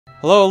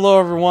Hello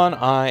everyone,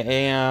 I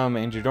am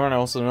Andrew Dorn,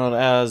 also known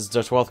as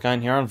Dutch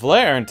Wealthkind here on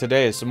Vlare, and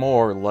today is some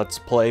more Let's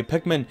Play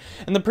Pikmin.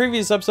 In the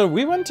previous episode,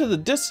 we went to the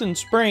distant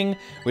spring.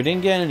 We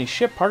didn't get any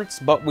ship parts,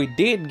 but we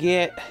did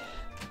get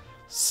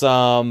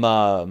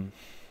some,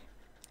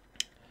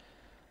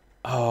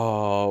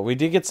 we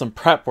did get some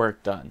prep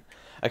work done.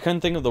 I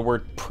couldn't think of the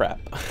word prep.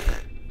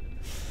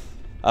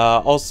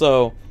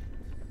 Also,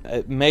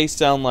 it may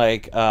sound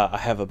like I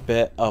have a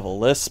bit of a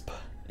lisp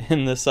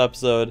in this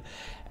episode,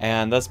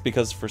 and that's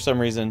because for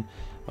some reason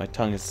my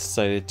tongue has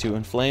decided to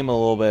inflame a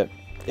little bit.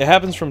 It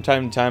happens from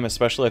time to time,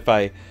 especially if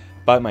I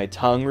bite my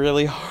tongue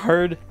really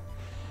hard.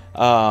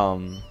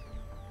 But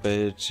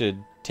it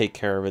should take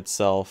care of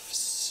itself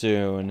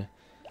soon.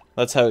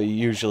 That's how it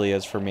usually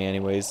is for me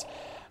anyways.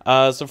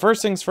 So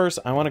first things first,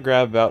 I want to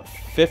grab about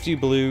 50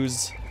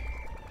 blues.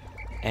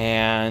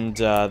 And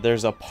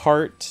there's a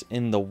part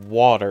in the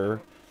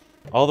water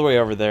all the way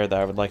over there that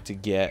I would like to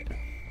get.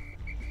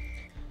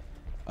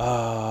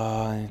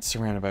 It's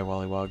surrounded by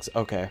wollywogs.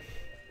 Okay.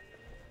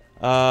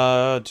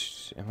 Am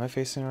I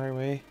facing the right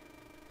way?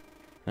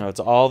 No, it's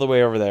all the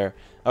way over there.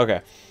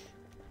 Okay.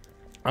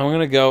 I'm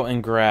gonna go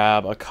and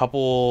grab a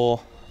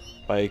couple.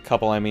 By a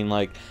couple, I mean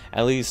like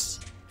at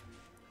least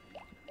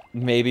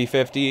maybe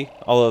 50.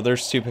 Although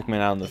there's 2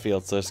 Pikmin out in the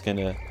field, so it's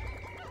gonna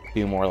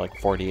be more like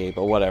 48.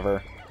 But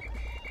whatever.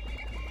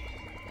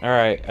 All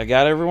right, I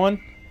got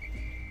everyone.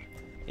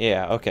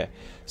 Yeah. Okay.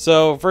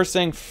 So first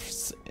thing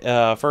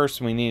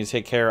first, we need to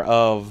take care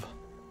of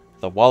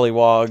the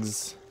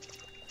wollywogs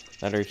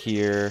that are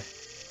here.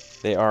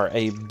 They are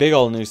a big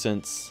old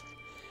nuisance.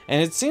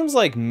 And it seems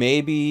like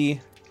maybe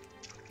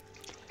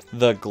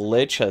the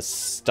glitch has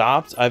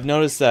stopped. I've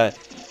noticed that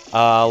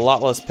a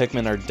lot less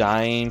Pikmin are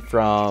dying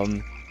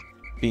from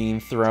being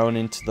thrown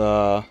into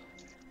the...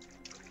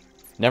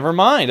 Never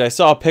mind, I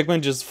saw a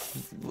Pikmin just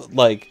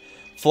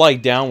fly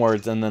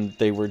downwards and then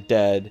they were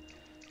dead.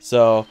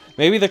 So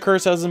maybe the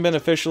curse hasn't been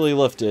officially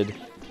lifted.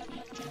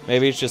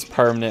 Maybe it's just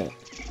permanent.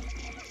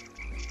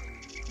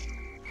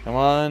 Come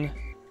on.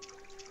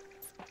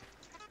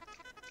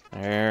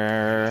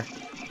 There.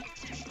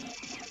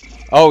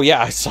 Oh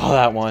yeah, I saw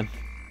that one.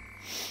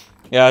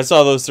 Yeah, I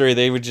saw those 3.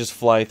 They would just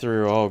fly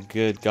through. Oh,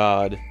 good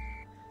God.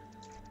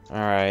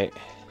 Alright.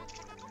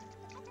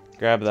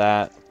 Grab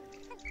that.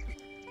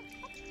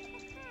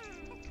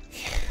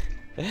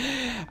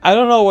 I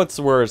don't know what's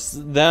worse,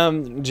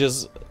 them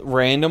just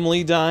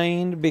randomly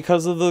dying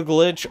because of the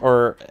glitch,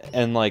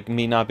 and like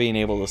me not being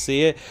able to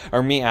see it,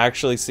 or me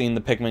actually seeing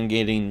the Pikmin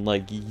getting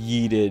like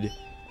yeeted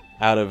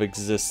out of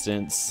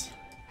existence.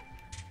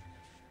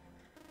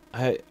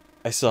 I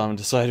still haven't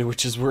decided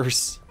which is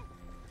worse.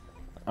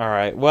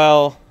 Alright,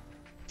 well,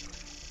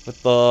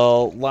 with the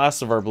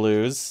last of our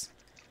blues,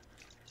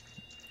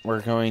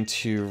 we're going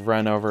to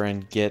run over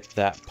and get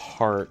that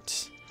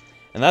part.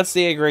 And that's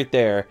the egg right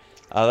there.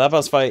 That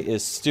boss fight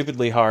is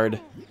stupidly hard,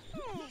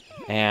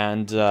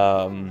 and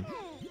I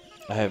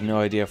have no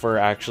idea if we're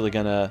actually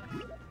gonna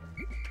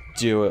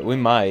do it. We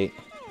might.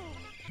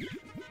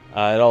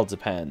 It all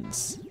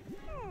depends.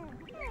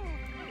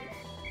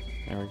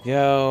 There we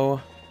go.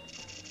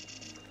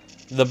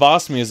 The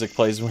boss music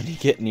plays when you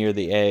get near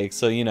the egg,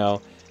 so you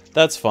know,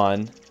 that's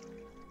fun.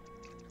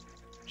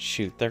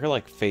 Shoot, they're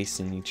like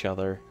facing each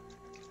other.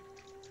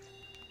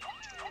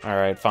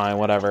 Alright, fine,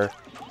 whatever.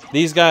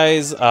 These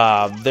guys,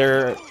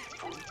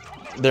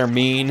 they're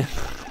mean.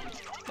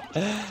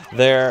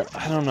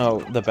 I don't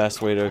know the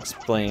best way to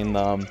explain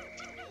them.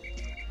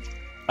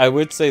 I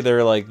would say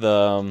they're like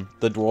the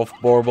dwarf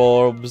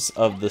borbs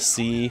of the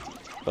sea,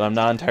 but I'm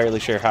not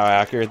entirely sure how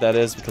accurate that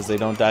is because they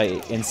don't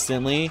die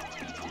instantly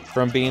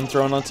from being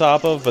thrown on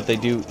top of, but they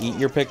do eat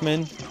your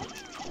Pikmin.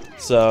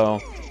 So,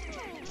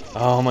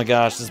 oh my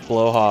gosh, this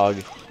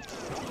blowhog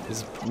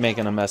is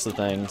making a mess of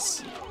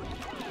things.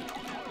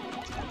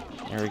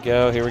 Here we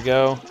go, here we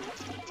go.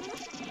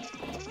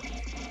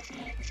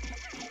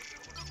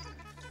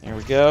 Here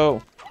we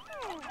go.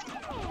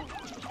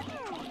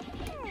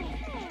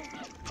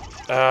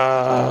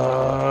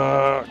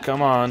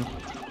 Come on.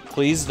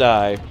 Please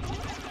die.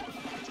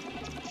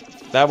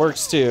 That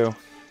works too.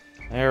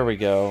 There we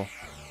go.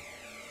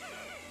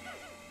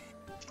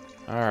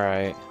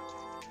 Alright.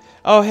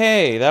 Oh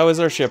hey, that was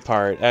our ship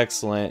part.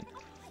 Excellent.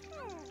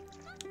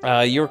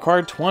 You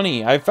required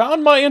 20. I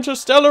found my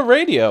interstellar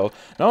radio.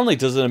 Not only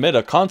does it emit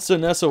a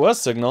constant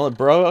SOS signal,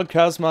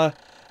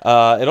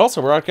 it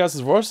also broadcasts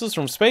voices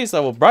from space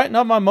that will brighten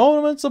up my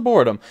moments of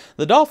boredom.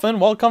 The dolphin,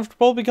 while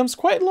comfortable, becomes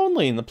quite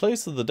lonely in the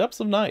place of the depths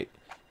of night.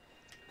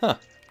 Huh.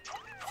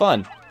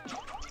 Fun.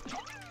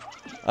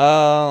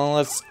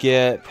 Let's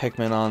get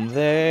Pikmin on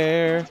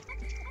there.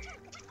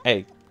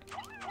 Hey.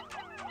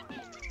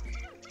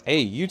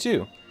 Hey, you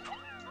too.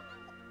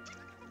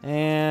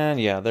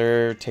 And yeah,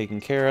 they're taken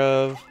care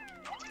of.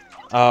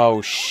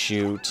 Oh,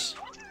 shoot.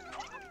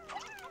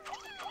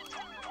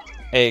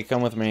 Hey,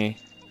 come with me.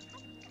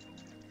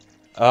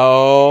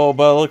 Oh,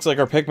 but it looks like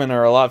our Pikmin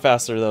are a lot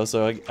faster though,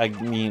 so I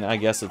mean, I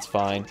guess it's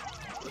fine.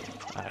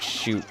 Ah,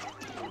 shoot.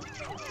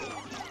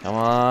 Come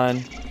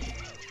on.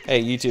 Hey,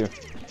 you too.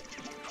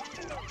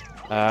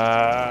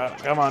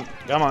 Come on,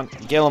 come on,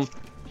 kill him.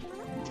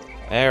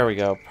 There we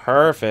go,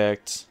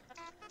 perfect.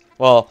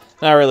 Well,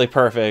 not really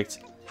perfect.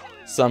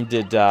 Some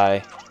did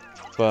die,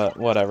 but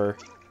whatever.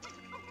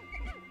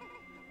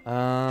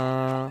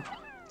 There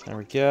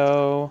we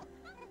go.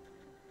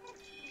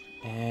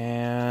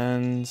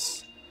 And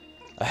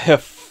I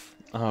have,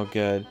 oh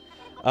good.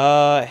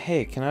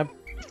 Hey, can I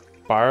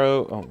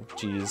borrow, oh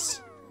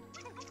jeez.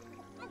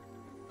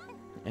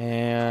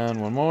 And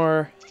one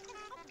more.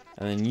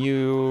 And then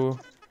you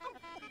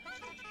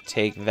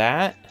take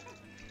that.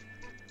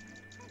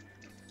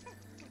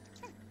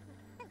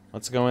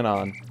 What's going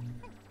on?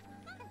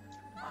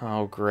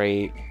 Oh,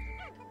 great.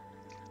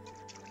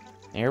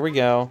 Here we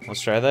go. Let's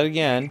try that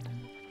again.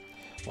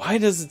 Why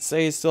does it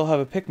say I still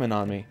have a Pikmin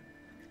on me?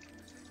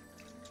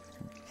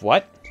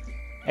 What?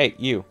 Hey,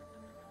 you.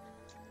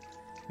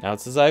 Now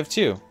it says I have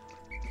 2.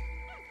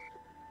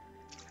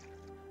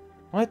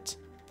 What?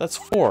 That's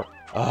 4.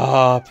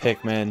 Ah,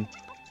 Pikmin.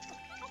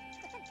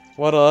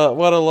 What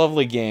a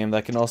lovely game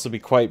that can also be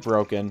quite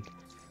broken.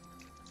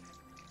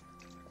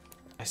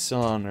 I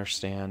still don't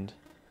understand.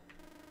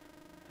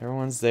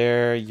 Everyone's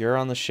there. You're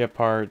on the ship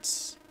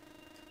parts.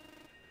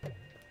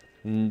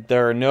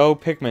 There are no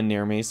Pikmin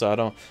near me, so I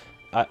don't.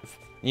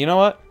 You know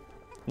what?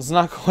 Let's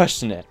not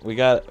question it. We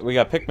got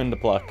Pikmin to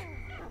pluck,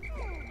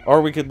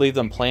 or we could leave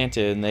them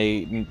planted, and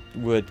they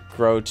would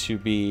grow to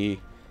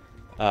be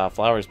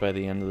flowers by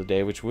the end of the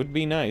day, which would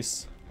be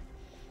nice.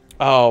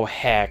 Oh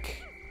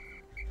heck!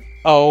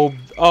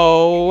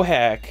 Oh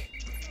heck!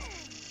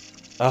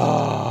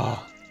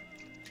 Oh,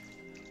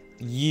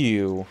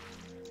 you!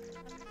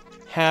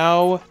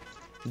 How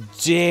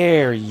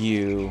dare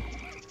you!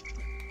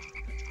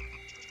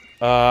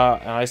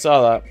 And I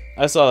saw that.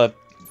 I saw that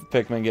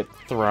Pikmin get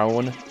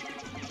thrown.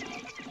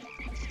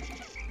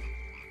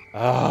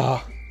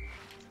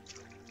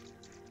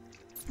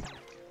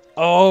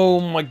 Oh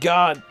my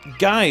god.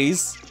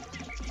 Guys,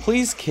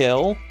 please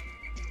kill.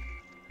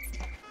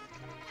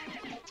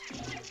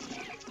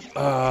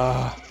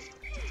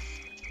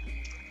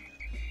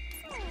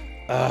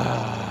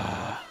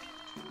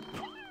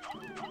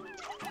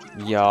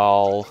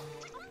 Y'all.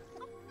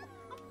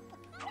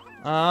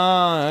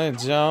 I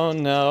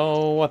don't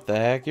know what the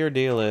heck your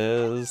deal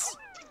is.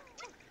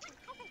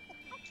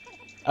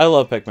 I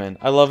love Pikmin.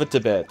 I love it to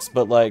bits,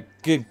 but like,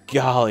 good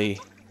golly.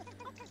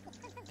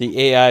 The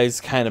AI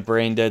is kind of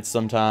brain dead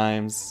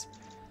sometimes.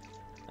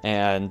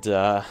 And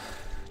it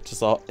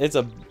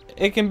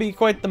can be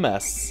quite the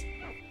mess.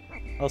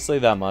 I'll say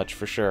that much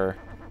for sure.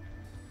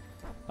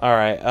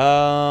 Alright,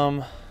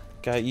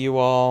 got you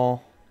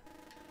all.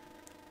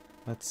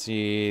 Let's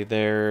see,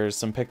 there's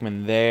some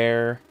Pikmin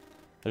there.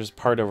 There's a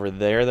part over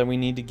there that we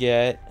need to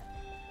get.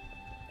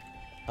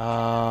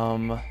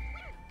 I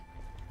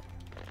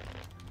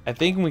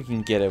think we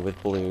can get it with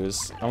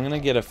blues. I'm gonna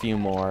get a few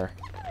more.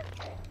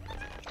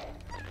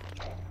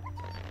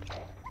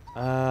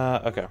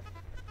 Okay.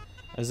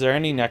 Is there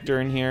any nectar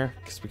in here?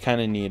 Because we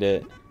kind of need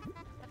it.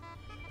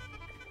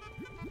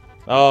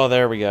 Oh,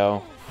 there we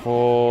go.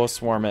 Oh,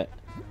 swarm it.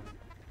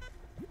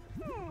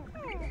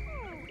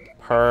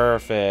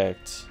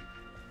 Perfect.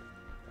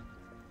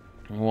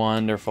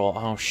 Wonderful.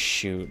 Oh,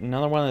 shoot.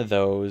 Another one of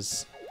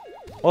those.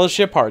 Well, the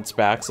ship heart's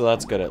back, so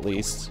that's good at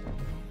least.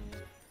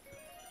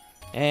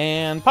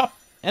 And pop.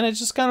 And it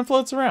just kind of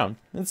floats around.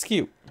 It's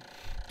cute.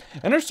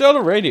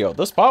 Interstellar Radio.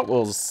 This pot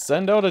will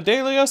send out a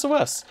daily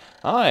SOS.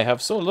 I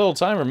have so little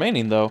time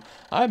remaining, though.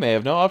 I may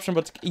have no option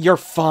but to... You're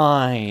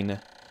fine.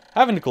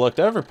 Having to collect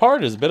every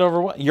part is a bit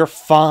overwhelming. You're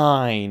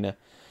fine.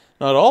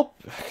 Not all...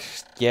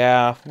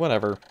 Yeah,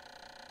 whatever.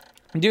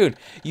 Dude,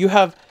 you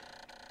have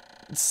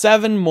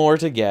 7 more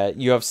to get.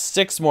 You have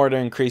 6 more to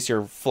increase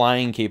your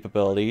flying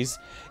capabilities.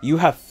 You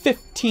have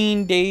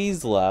 15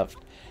 days left.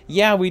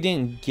 Yeah, we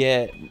didn't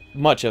get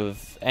much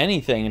of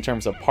anything in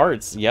terms of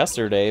parts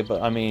yesterday,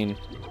 but I mean,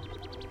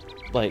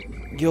 like,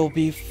 you'll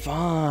be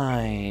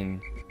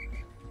fine.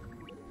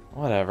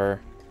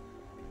 Whatever.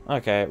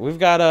 Okay, we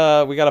got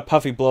a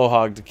puffy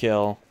blowhog to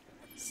kill.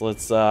 So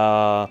let's throw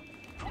a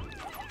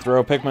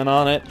Pikmin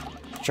on it.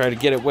 Try to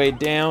get it weighed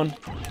down.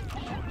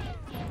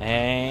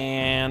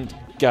 And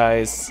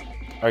guys,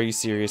 are you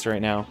serious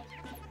right now?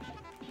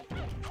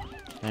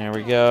 There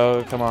we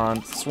go. Come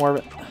on, swarm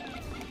it.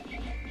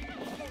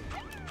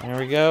 There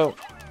we go.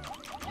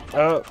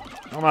 Oh,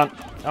 come on,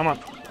 come on.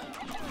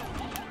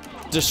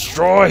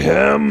 Destroy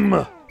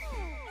him!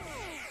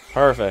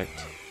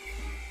 Perfect.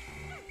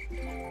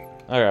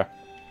 Okay.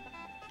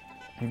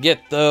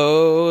 Get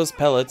those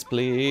pellets,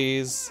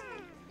 please.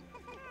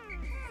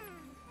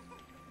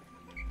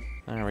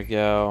 There we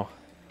go.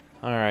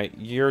 Alright,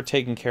 you're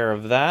taking care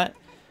of that,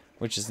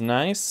 which is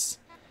nice.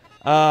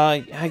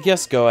 I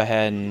guess go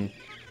ahead and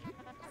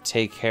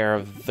take care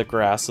of the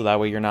grass so that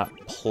way you're not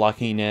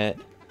plucking it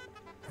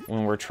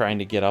when we're trying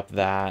to get up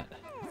that.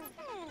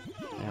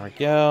 There we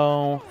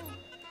go.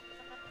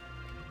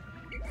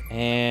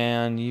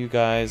 And you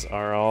guys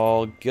are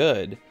all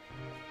good.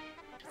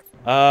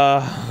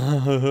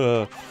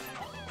 How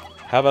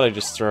about I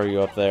just throw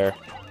you up there?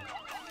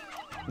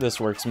 This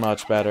works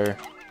much better.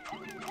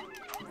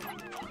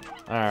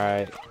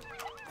 Alright.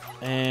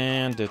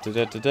 And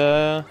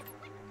da-da-da-da-da.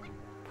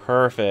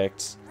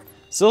 Perfect.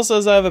 Still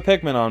says I have a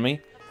Pikmin on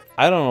me.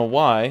 I don't know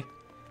why,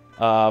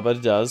 but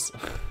it does.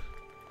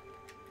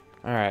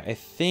 Alright, I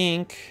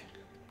think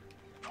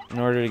in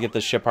order to get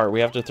the ship heart,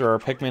 we have to throw our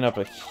Pikmin up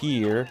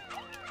here.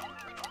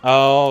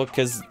 Oh,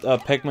 because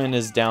Pikmin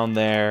is down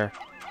there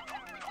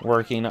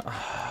working.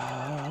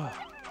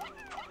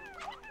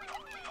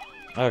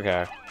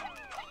 Okay.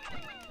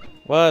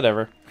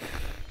 Whatever.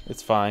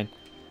 It's fine.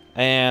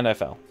 And I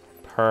fell.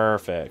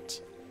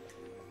 Perfect.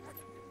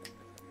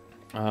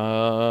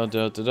 Okay.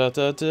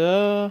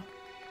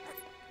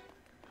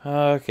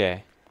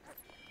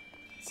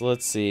 So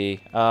let's see.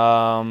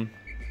 There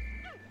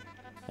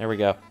we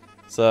go.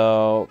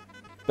 So,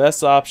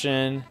 best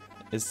option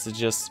is to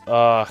just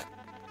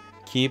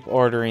keep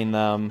ordering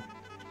them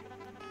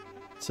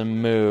to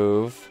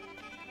move.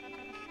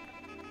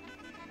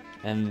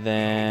 And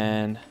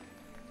then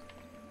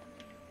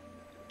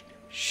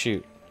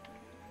shoot.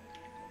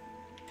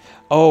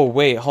 Oh,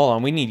 wait, hold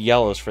on. We need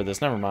yellows for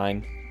this. Never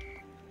mind.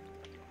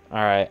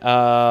 Alright,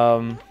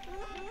 go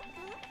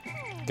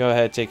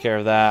ahead, take care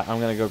of that. I'm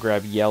gonna go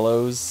grab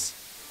yellows.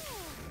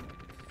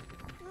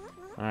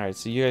 Alright,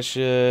 so you guys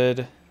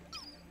should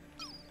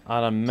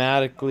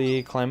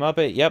automatically climb up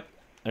it. Yep,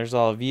 there's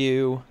all of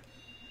you.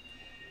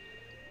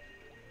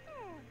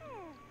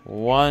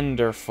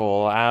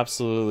 Wonderful,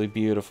 absolutely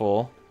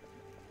beautiful.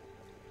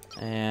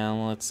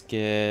 And let's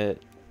get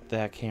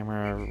that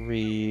camera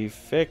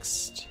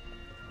refixed.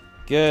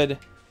 Good.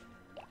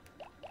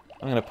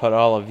 I'm gonna put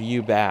all of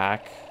you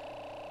back.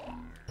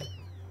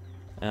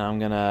 And I'm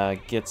gonna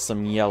get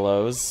some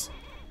yellows.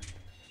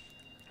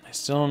 I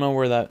still don't know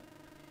where that...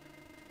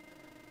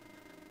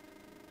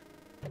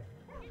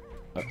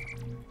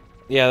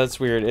 Yeah, that's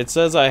weird. It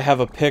says I have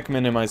a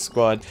Pikmin in my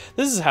squad.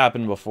 This has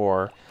happened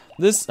before.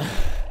 This...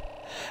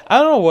 I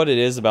don't know what it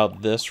is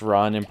about this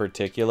run in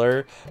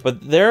particular,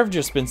 but there have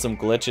just been some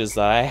glitches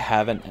that I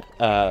haven't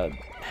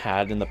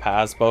had in the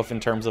past, both in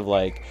terms of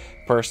like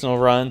personal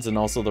runs and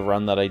also the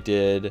run that I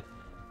did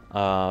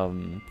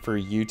for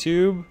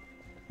YouTube.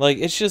 Like,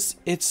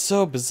 it's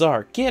so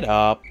bizarre. Get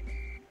up.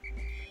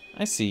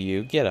 I see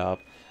you. Get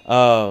up.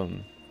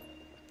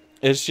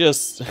 It's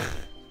just...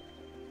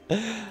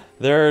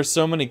 there are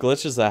so many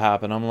glitches that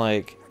happen. I'm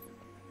like,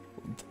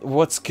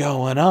 what's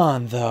going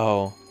on,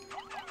 though?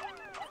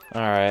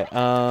 Alright,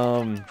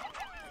 yeah,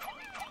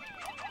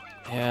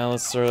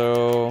 let's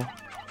throw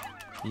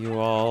you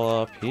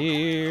all up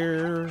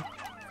here.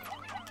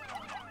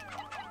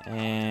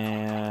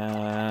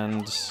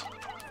 And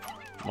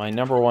my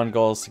number one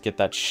goal is to get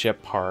that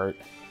ship part,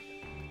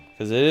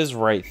 because it is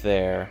right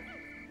there.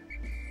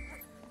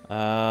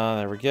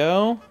 There we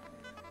go.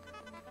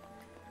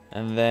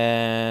 And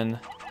then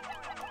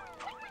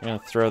I'm gonna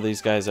throw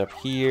these guys up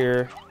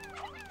here.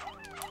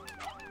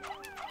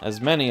 As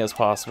many as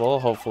possible,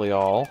 hopefully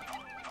all.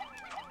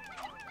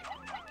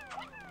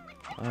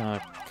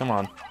 Come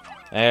on.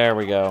 There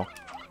we go.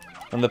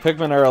 When the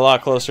Pikmin are a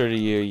lot closer to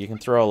you, you can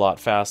throw a lot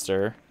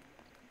faster,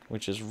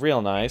 which is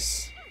real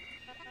nice.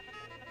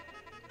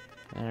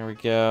 There we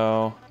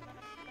go.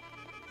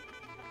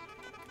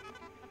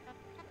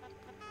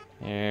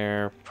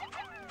 There.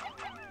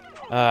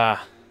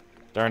 Ah,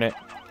 darn it.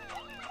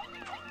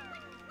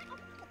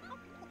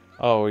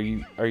 Oh,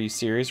 are you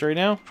serious right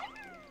now?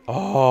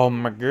 Oh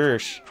my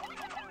gosh.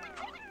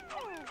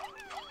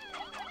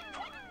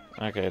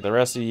 Okay, the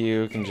rest of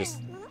you can just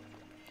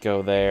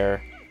go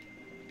there.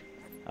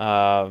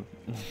 Yeah,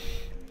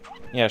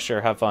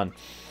 sure, have fun.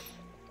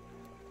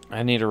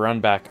 I need to run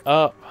back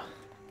up.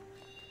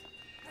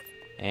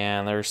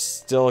 And there's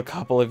still a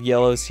couple of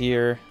yellows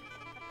here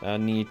that I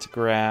need to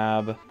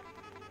grab.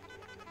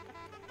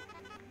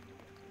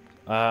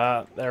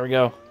 There we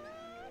go.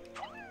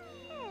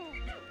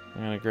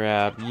 I'm gonna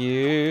grab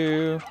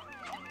you.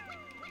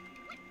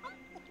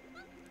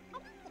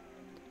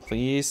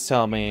 Please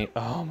tell me.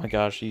 Oh my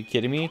gosh, are you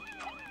kidding me?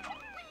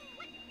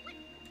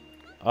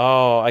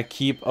 Oh, I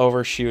keep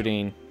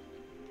overshooting.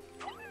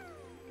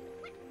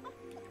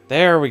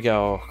 There we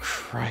go.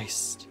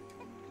 Christ.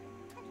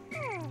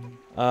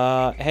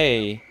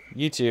 Hey,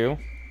 you two.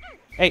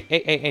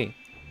 Hey.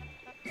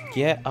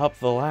 Get up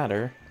the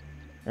ladder.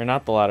 Or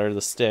not the ladder,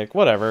 the stick.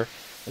 Whatever.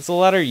 It's the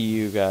ladder,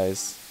 you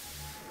guys.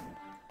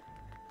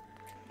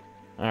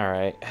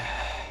 Alright.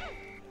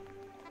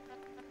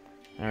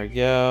 There we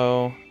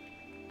go.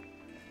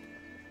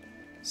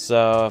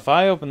 So, if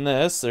I open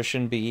this, there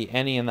shouldn't be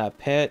any in that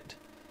pit.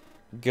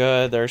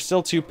 Good. There are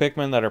still 2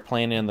 Pikmin that are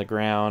playing in the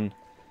ground.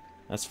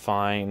 That's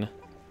fine.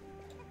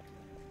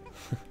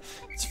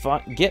 It's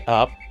fine. Get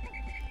up.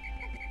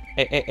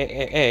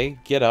 Hey,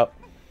 get up.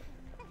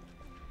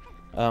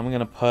 I'm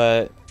gonna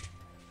put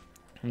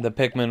the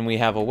Pikmin we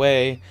have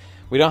away.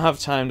 We don't have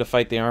time to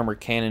fight the armored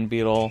cannon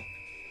beetle,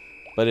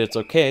 but it's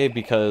okay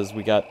because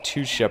we got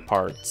 2 ship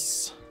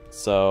parts.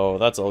 So,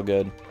 that's all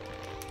good.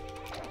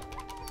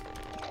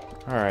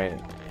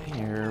 Alright,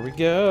 here we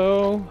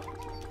go.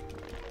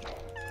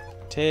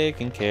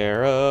 Taken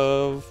care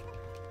of.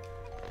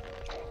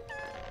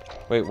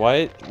 Wait,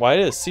 why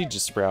did a seed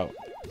just sprout?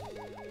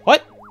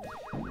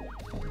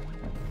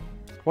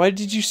 Why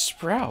did you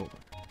sprout?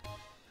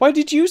 Why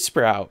did you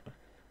sprout?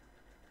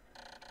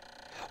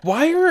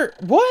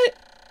 What?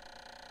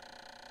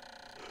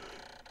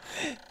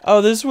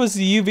 Oh, this was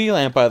the UV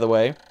lamp, by the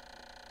way.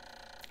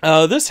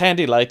 This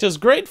handy light is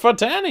great for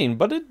tanning,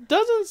 but it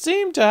doesn't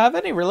seem to have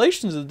any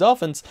relation to the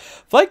dolphin's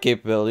flight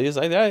capabilities.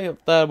 I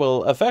that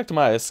will affect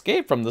my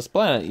escape from this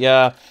planet.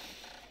 Yeah,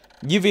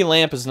 UV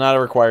lamp is not a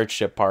required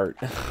ship part.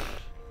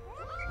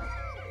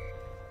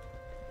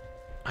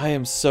 I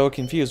am so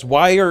confused.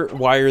 Why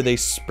are they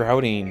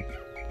sprouting?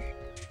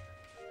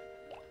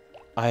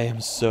 I am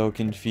so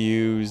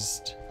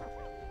confused.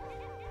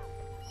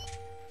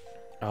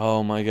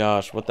 Oh my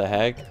gosh, what the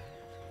heck?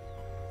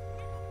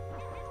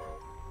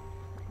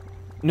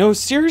 No,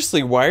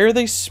 seriously, why are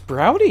they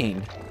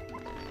sprouting?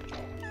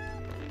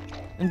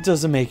 It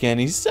doesn't make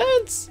any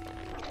sense.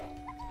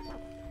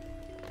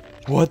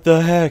 What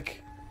the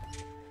heck?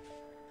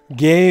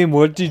 Game,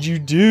 what did you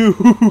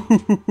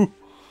do?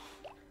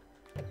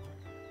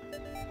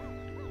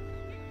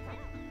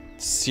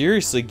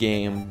 Seriously,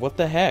 game, what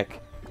the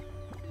heck?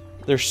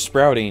 They're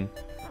sprouting.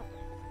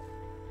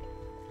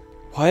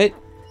 What?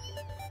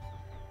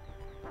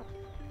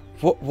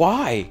 What?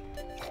 Why?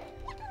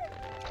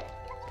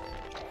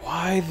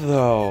 Why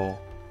though?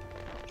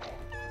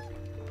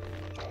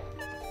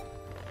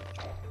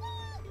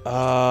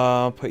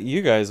 Put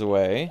you guys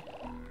away.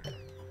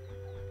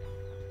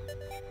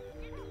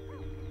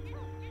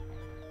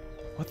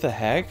 What the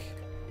heck?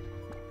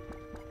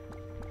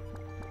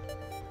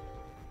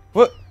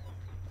 What?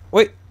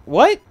 Wait,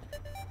 what?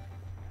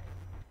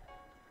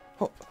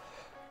 Oh,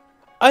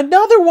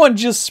 another one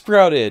just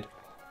sprouted.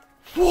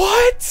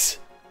 What?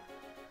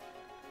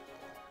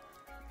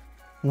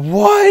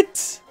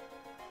 What?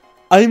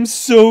 I'm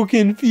so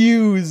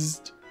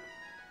confused.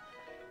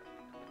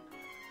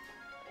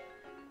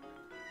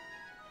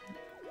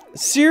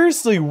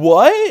 Seriously,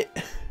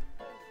 what?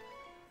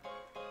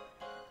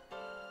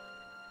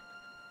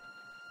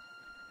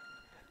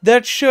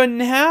 That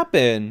shouldn't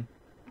happen.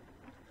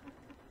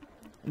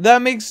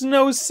 That makes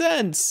no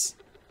sense.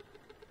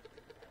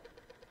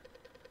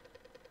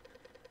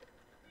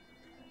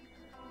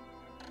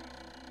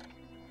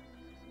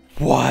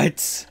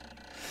 What?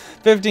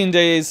 15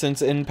 days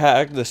since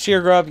impact. The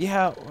sheer grub.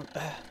 Yeah.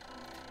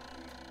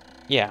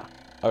 Yeah.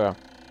 Okay.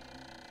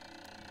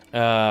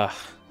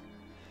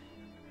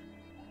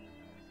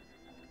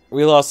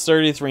 We lost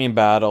 33 in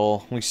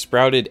battle. We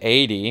sprouted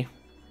 80.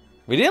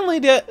 We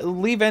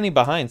didn't leave any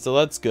behind, so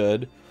that's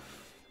good.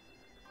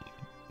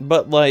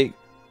 But, like...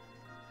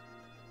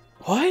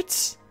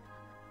 What?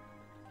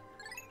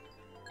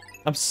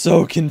 I'm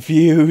so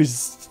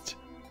confused.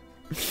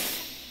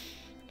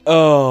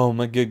 Oh,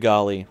 my good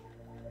golly.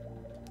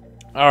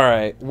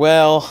 Alright,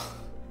 well...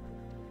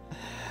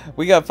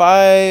 We got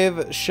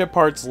 5 ship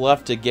parts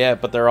left to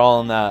get, but they're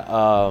all in that,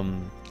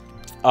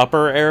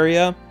 upper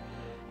area.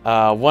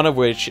 One of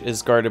which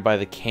is guarded by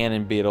the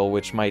cannon beetle,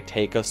 which might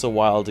take us a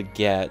while to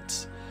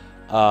get.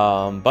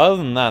 But other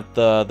than that,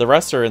 the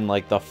rest are in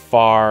like the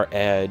far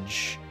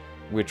edge,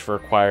 which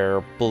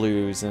require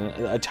blues and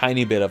a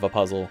tiny bit of a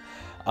puzzle.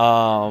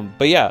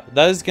 But yeah,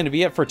 that is going to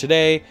be it for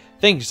today.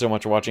 Thank you so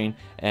much for watching,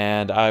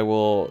 and I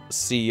will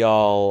see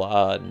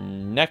y'all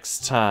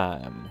next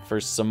time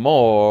for some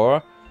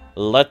more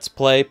Let's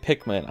Play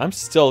Pikmin. I'm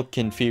still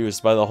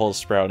confused by the whole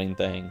sprouting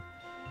thing.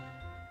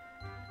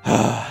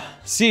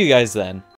 See you guys then.